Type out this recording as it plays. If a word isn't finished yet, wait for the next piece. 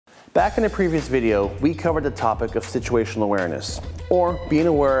Back in a previous video, we covered the topic of situational awareness, or being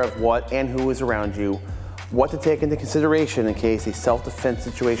aware of what and who is around you, what to take into consideration in case a self-defense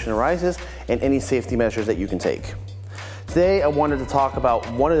situation arises, and any safety measures that you can take. Today, I wanted to talk about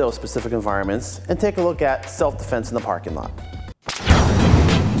one of those specific environments and take a look at self-defense in the parking lot.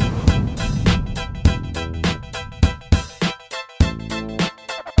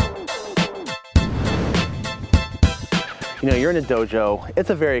 You know, you're in a dojo, it's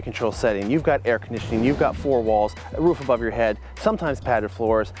a very controlled setting. You've got air conditioning, you've got four walls, a roof above your head, sometimes padded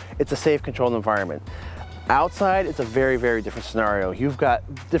floors. It's a safe, controlled environment. Outside, it's a very, very different scenario. You've got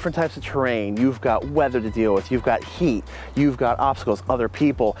different types of terrain, you've got weather to deal with, you've got heat, you've got obstacles, other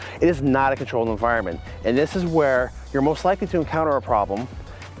people. It is not a controlled environment. And this is where you're most likely to encounter a problem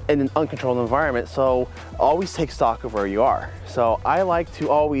in an uncontrolled environment, so always take stock of where you are. So I like to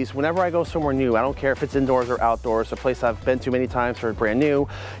always, whenever I go somewhere new, I don't care if it's indoors or outdoors, a place I've been to many times or brand new,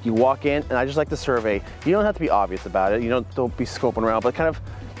 you walk in and I just like to survey. You don't have to be obvious about it, don't be scoping around, but kind of,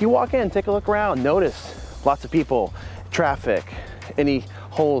 you walk in, take a look around, notice lots of people, traffic, any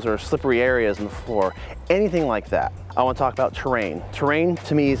holes or slippery areas in the floor, anything like that. I want to talk about terrain. Terrain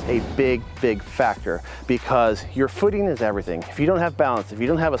to me is a big, big factor because your footing is everything. If you don't have balance, if you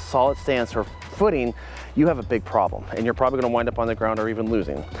don't have a solid stance or footing, you have a big problem and you're probably going to wind up on the ground or even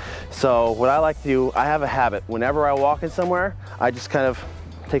losing. So what I like to do, I have a habit. Whenever I walk in somewhere, I just kind of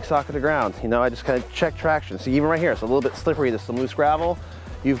take stock of the ground. I just kind of check traction. So even right here, it's a little bit slippery. There's some loose gravel.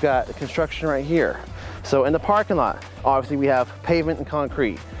 You've got the construction right here. So in the parking lot, obviously we have pavement and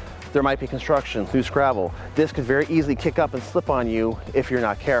concrete. There might be construction, loose gravel. This could very easily kick up and slip on you if you're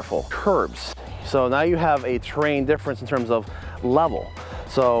not careful. Curbs. So now you have a terrain difference in terms of level.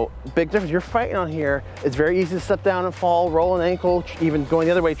 So big difference. You're fighting on here. It's very easy to step down and fall, roll an ankle, even going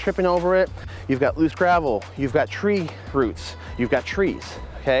the other way, tripping over it. You've got loose gravel. You've got tree roots. You've got trees.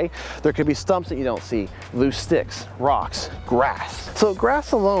 Okay? There could be stumps that you don't see, loose sticks, rocks, grass. So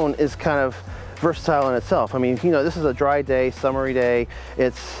grass alone is kind of versatile in itself. I mean, this is a dry day, summery day.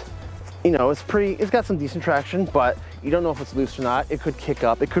 It's got some decent traction, but you don't know if it's loose or not. It could kick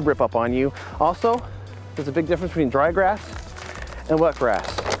up, it could rip up on you. Also, there's a big difference between dry grass and wet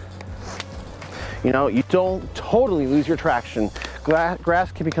grass. You don't totally lose your traction.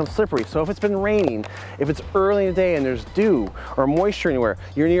 Grass can become slippery. So if it's been raining, if it's early in the day and there's dew or moisture anywhere,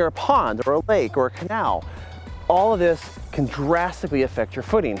 you're near a pond or a lake or a canal, all of this can drastically affect your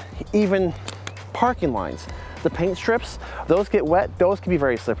footing. Even parking lines. The paint strips, those get wet, those can be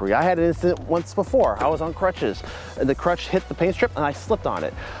very slippery. I had an incident once before. I was on crutches and the crutch hit the paint strip and I slipped on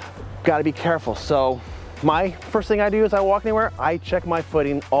it. Got to be careful. So my first thing I do is I walk anywhere, I check my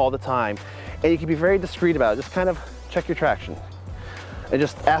footing all the time. And you can be very discreet about it. Just kind of check your traction. And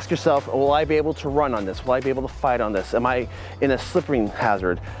just ask yourself, will I be able to run on this? Will I be able to fight on this? Am I in a slipping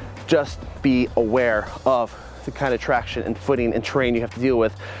hazard? Just be aware of the kind of traction and footing and terrain you have to deal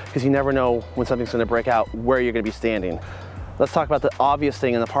with, because you never know when something's going to break out, where you're going to be standing. Let's talk about the obvious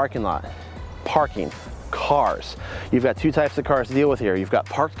thing in the parking lot. Parking. Cars. You've got two types of cars to deal with here. You've got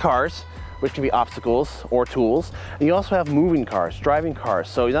parked cars, which can be obstacles or tools, and you also have moving cars, driving cars.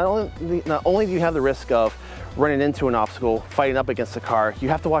 So not only do you have the risk of running into an obstacle, fighting up against a car, you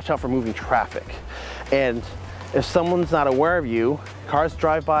have to watch out for moving traffic. And if someone's not aware of you, cars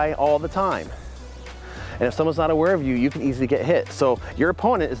drive by all the time. And if someone's not aware of you, you can easily get hit. So your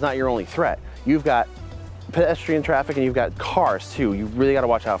opponent is not your only threat. You've got pedestrian traffic and you've got cars too. You really got to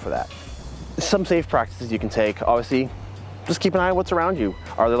watch out for that. Some safe practices you can take, obviously, just keep an eye on what's around you.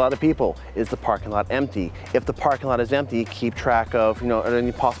 Are there a lot of people? Is the parking lot empty? If the parking lot is empty, keep track of, are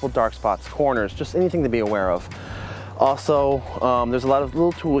any possible dark spots, corners, just anything to be aware of. Also, there's a lot of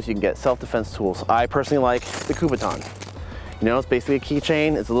little tools you can get, self-defense tools. I personally like the Kutoban. It's basically a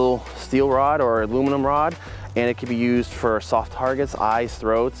keychain. It's a little steel rod or aluminum rod, and it can be used for soft targets, eyes,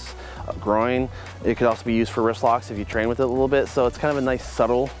 throats, groin. It could also be used for wrist locks if you train with it a little bit. So it's kind of a nice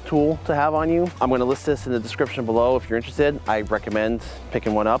subtle tool to have on you. I'm going to list this in the description below if you're interested. I recommend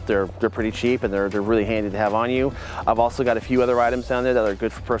picking one up. They're pretty cheap and they're really handy to have on you. I've also got a few other items down there that are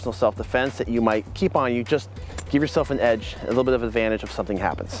good for personal self-defense that you might keep on you. Just give yourself an edge, a little bit of advantage if something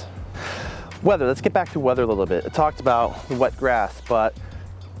happens. Weather, let's get back to weather a little bit. I talked about the wet grass, but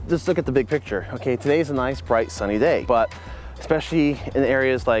just look at the big picture. Okay, today's a nice, bright, sunny day, but especially in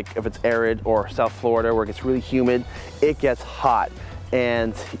areas like if it's arid or South Florida where it gets really humid, it gets hot.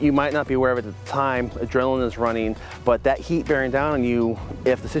 And you might not be aware of it at the time, adrenaline is running, but that heat bearing down on you,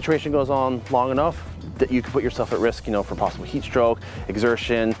 if the situation goes on long enough, that you can put yourself at risk, for possible heat stroke,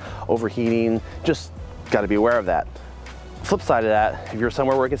 exertion, overheating. Just got to be aware of that. Flip side of that, if you're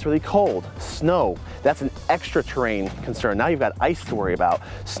somewhere where it gets really cold, snow, that's an extra terrain concern. Now you've got ice to worry about,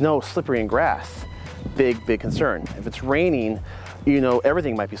 snow, slippery, and grass. Big, big concern. If it's raining, you know,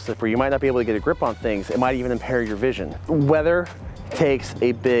 everything might be slippery. You might not be able to get a grip on things. It might even impair your vision. Weather takes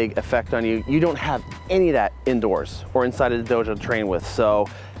a big effect on you. You don't have any of that indoors or inside of the dojo to train with, so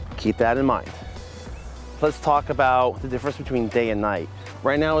keep that in mind. Let's talk about the difference between day and night.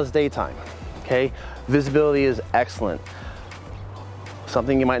 Right now is daytime, okay? Visibility is excellent.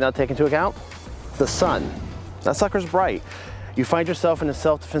 Something you might not take into account, the sun. That sucker's bright. You find yourself in a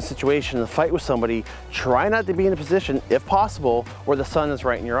self-defense situation in a fight with somebody, try not to be in a position, if possible, where the sun is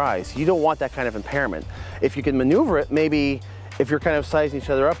right in your eyes. You don't want that kind of impairment. If you can maneuver it, maybe if you're kind of sizing each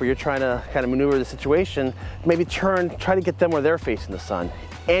other up or you're trying to kind of maneuver the situation, maybe try to get them where they're facing the sun.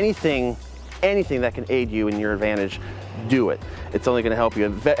 Anything that can aid you in your advantage, do it. It's only going to help you.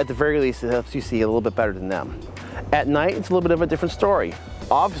 At the very least, it helps you see a little bit better than them. At night, it's a little bit of a different story.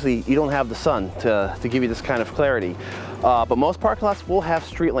 Obviously, you don't have the sun to give you this kind of clarity, but most parking lots will have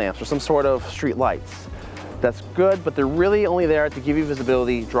street lamps or some sort of street lights. That's good, but they're really only there to give you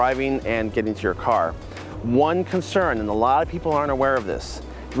visibility driving and getting to your car. One concern, and a lot of people aren't aware of this,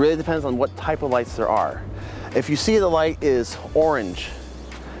 it really depends on what type of lights there are. If you see the light is orange,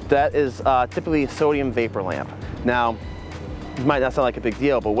 that is typically a sodium vapor lamp. Now, it might not sound like a big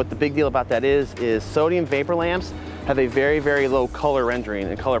deal, but what the big deal about that is sodium vapor lamps have a very, very low color rendering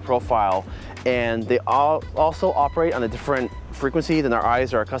and color profile, and they also operate on a different frequency than our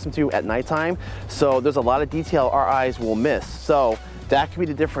eyes are accustomed to at nighttime. So there's a lot of detail our eyes will miss. So that could be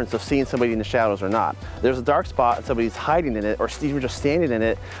the difference of seeing somebody in the shadows or not. There's a dark spot and somebody's hiding in it or even just standing in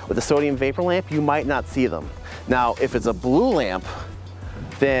it with a sodium vapor lamp, you might not see them. Now, if it's a blue lamp,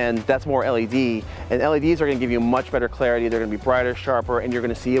 then that's more LED, and LEDs are going to give you much better clarity. They're going to be brighter, sharper, and you're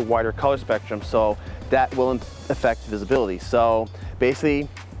going to see a wider color spectrum, so that will affect visibility. So basically,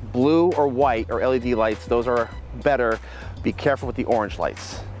 blue or white or LED lights, those are better. Be careful with the orange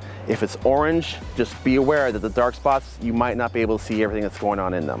lights. If it's orange, just be aware that the dark spots, you might not be able to see everything that's going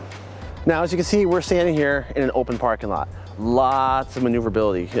on in them. Now, as you can see, we're standing here in an open parking lot. Lots of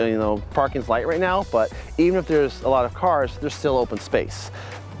maneuverability. You know, parking's light right now, but even if there's a lot of cars, there's still open space.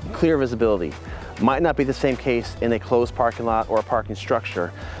 Clear visibility. Might not be the same case in a closed parking lot or a parking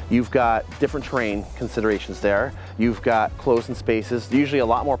structure. You've got different terrain considerations there. You've got closed-in spaces, usually a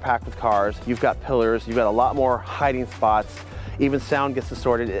lot more packed with cars. You've got pillars, you've got a lot more hiding spots. Even sound gets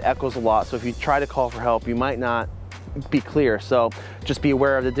distorted, it echoes a lot. So if you try to call for help, you might not be clear. So just be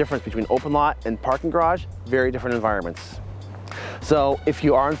aware of the difference between open lot and parking garage, very different environments. So if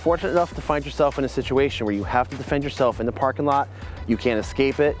you are unfortunate enough to find yourself in a situation where you have to defend yourself in the parking lot, you can't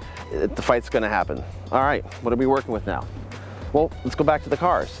escape it, the fight's gonna happen. All right, what are we working with now? Well, let's go back to the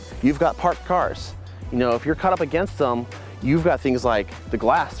cars. You've got parked cars. You know, if you're caught up against them, you've got things like the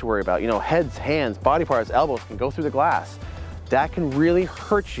glass to worry about. You know, heads, hands, body parts, elbows can go through the glass. That can really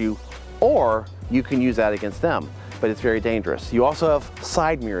hurt you, or you can use that against them, but it's very dangerous. You also have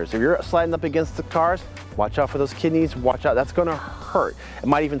side mirrors. If you're sliding up against the cars, watch out for those kidneys, watch out, that's gonna hurt. It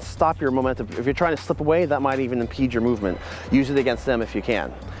might even stop your momentum. If you're trying to slip away, that might even impede your movement. Use it against them if you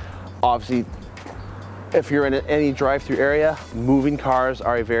can. Obviously, if you're in any drive-through area, moving cars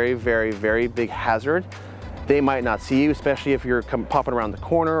are a very, very, very big hazard. They might not see you, especially if you're popping around the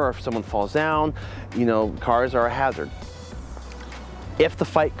corner or if someone falls down. You know, cars are a hazard. If the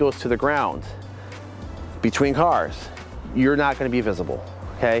fight goes to the ground between cars, you're not gonna be visible,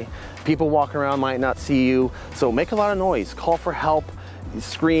 okay? People walking around might not see you, so make a lot of noise, call for help,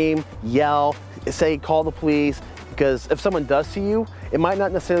 scream, yell, say call the police, because if someone does see you, it might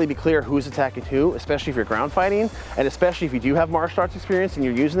not necessarily be clear who's attacking who, especially if you're ground fighting, and especially if you do have martial arts experience and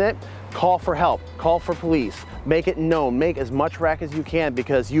you're using it, call for help, call for police, make it known, make as much racket as you can,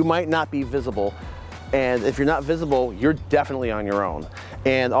 because you might not be visible. And if you're not visible, you're definitely on your own.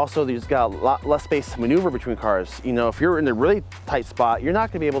 And also, there's got a lot less space to maneuver between cars. You know, if you're in a really tight spot, you're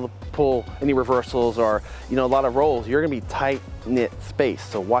not gonna be able to pull any reversals or, you know, a lot of rolls. You're gonna be tight-knit space,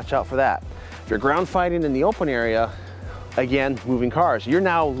 so watch out for that. If you're ground fighting in the open area, again, moving cars, you're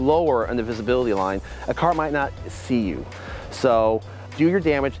now lower on the visibility line. A car might not see you. So do your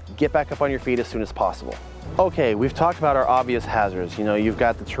damage, get back up on your feet as soon as possible. Okay, we've talked about our obvious hazards. You know, you've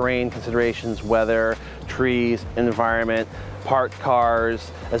got the terrain considerations, weather, trees, environment, parked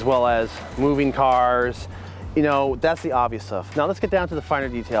cars, as well as moving cars. You know, that's the obvious stuff. Now let's get down to the finer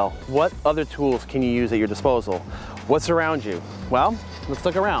detail. What other tools can you use at your disposal? What's around you? Well, let's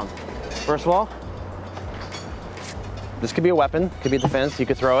look around. First of all, this could be a weapon, could be a defense. You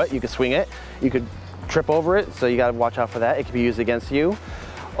could throw it, you could swing it, you could trip over it, so you gotta watch out for that. It could be used against you.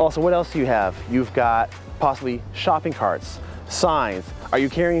 Also, what else do you have? You've got possibly shopping carts, signs. Are you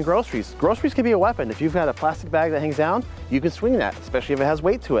carrying groceries? Groceries can be a weapon. If you've got a plastic bag that hangs down, you can swing that, especially if it has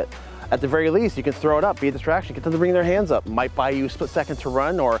weight to it. At the very least, you can throw it up, be a distraction, get them to bring their hands up. Might buy you a split second to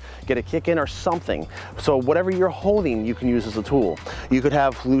run or get a kick in or something. So whatever you're holding, you can use as a tool. You could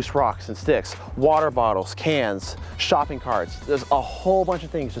have loose rocks and sticks, water bottles, cans, shopping carts. There's a whole bunch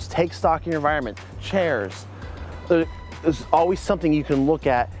of things. Just take stock in your environment. Chairs. There's always something you can look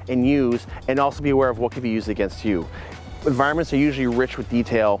at and use, and also be aware of what can be used against you. Environments are usually rich with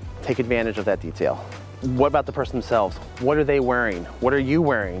detail. Take advantage of that detail. What about the person themselves? What are they wearing? What are you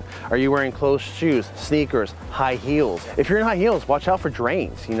wearing? Are you wearing closed shoes, sneakers, high heels? If you're in high heels, watch out for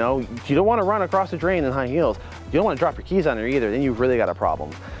drains. You know, you don't want to run across a drain in high heels. You don't want to drop your keys on there either. Then you've really got a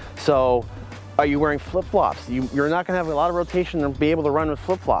problem. So, are you wearing flip-flops? You're not going to have a lot of rotation and be able to run with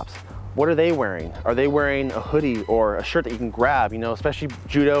flip-flops. What are they wearing? Are they wearing a hoodie or a shirt that you can grab? You know, especially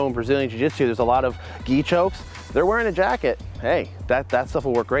Judo and Brazilian Jiu-Jitsu, there's a lot of gi chokes. They're wearing a jacket. Hey, that stuff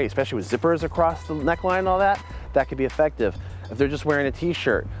will work great, especially with zippers across the neckline and all that. That could be effective. If they're just wearing a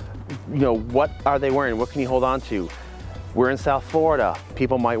t-shirt, you know, what are they wearing? What can you hold on to? We're in South Florida.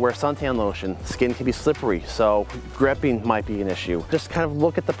 People might wear suntan lotion. Skin can be slippery, so gripping might be an issue. Just kind of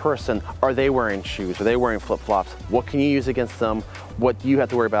look at the person. Are they wearing shoes? Are they wearing flip-flops? What can you use against them? What do you have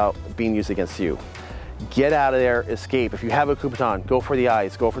to worry about being used against you? Get out of there, escape. If you have a Kutoban, go for the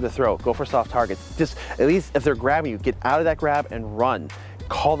eyes, go for the throat, go for soft targets. Just, at least if they're grabbing you, get out of that grab and run.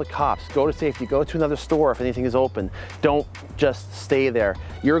 Call the cops, go to safety, go to another store if anything is open. Don't just stay there.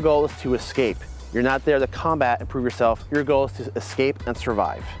 Your goal is to escape. You're not there to combat and prove yourself. Your goal is to escape and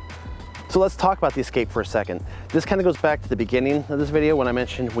survive. So let's talk about the escape for a second. This kind of goes back to the beginning of this video when I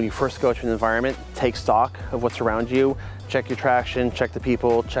mentioned when you first go to an environment, take stock of what's around you, check your traction, check the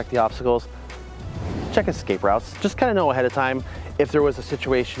people, check the obstacles, check escape routes. Just kind of know ahead of time if there was a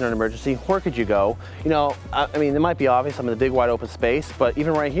situation or an emergency, where could you go? You know, I mean, it might be obvious I'm in a big wide open space, but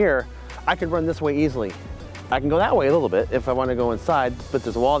even right here, I could run this way easily. I can go that way a little bit if I want to go inside, but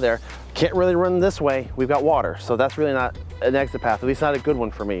there's a wall there. Can't really run this way. We've got water, so that's really not an exit path, at least not a good one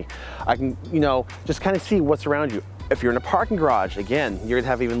for me. I can, you know, just kind of see what's around you. If you're in a parking garage, again, you're gonna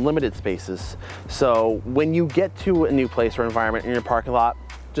have even limited spaces. So when you get to a new place or environment in your parking lot,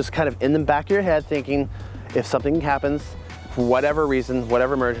 just kind of in the back of your head thinking, if something happens, for whatever reason,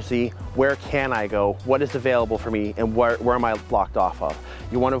 whatever emergency, where can I go? What is available for me, and where am I blocked off of?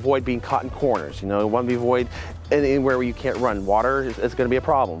 You want to avoid being caught in corners. You know, you want to avoid anywhere where you can't run. Water is going to be a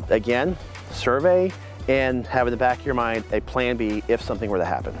problem. Again, survey and have in the back of your mind a plan B if something were to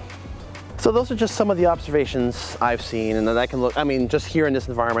happen. So those are just some of the observations I've seen, and then I can look, I mean, just here in this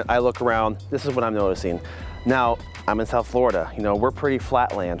environment, I look around, this is what I'm noticing. Now, I'm in South Florida. You know, we're pretty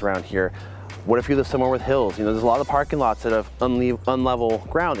flat land around here. What if you live somewhere with hills? You know, there's a lot of parking lots that have unlevel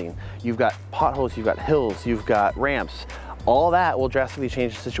grounding. You've got potholes, you've got hills, you've got ramps. All that will drastically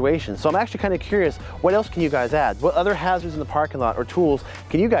change the situation. So I'm actually kind of curious, what else can you guys add? What other hazards in the parking lot or tools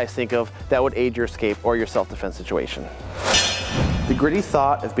can you guys think of that would aid your escape or your self-defense situation? The gritty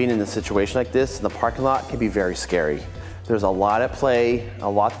thought of being in a situation like this in the parking lot can be very scary. There's a lot at play, a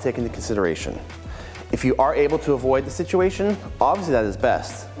lot to take into consideration. If you are able to avoid the situation, obviously that is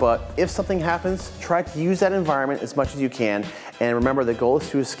best. But if something happens, try to use that environment as much as you can. And remember, the goal is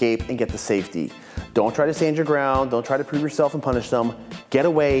to escape and get to safety. Don't try to stand your ground. Don't try to prove yourself and punish them. Get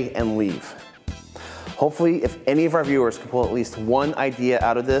away and leave. Hopefully, if any of our viewers can pull at least one idea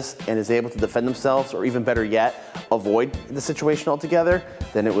out of this and is able to defend themselves, or even better yet, avoid the situation altogether,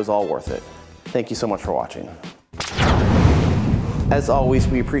 then it was all worth it. Thank you so much for watching. As always,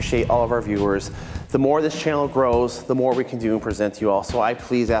 we appreciate all of our viewers. The more this channel grows, the more we can do and present to you all. So I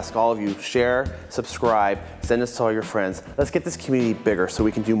please ask all of you, share, subscribe, send this to all your friends. Let's get this community bigger so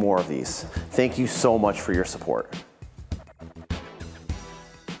we can do more of these. Thank you so much for your support.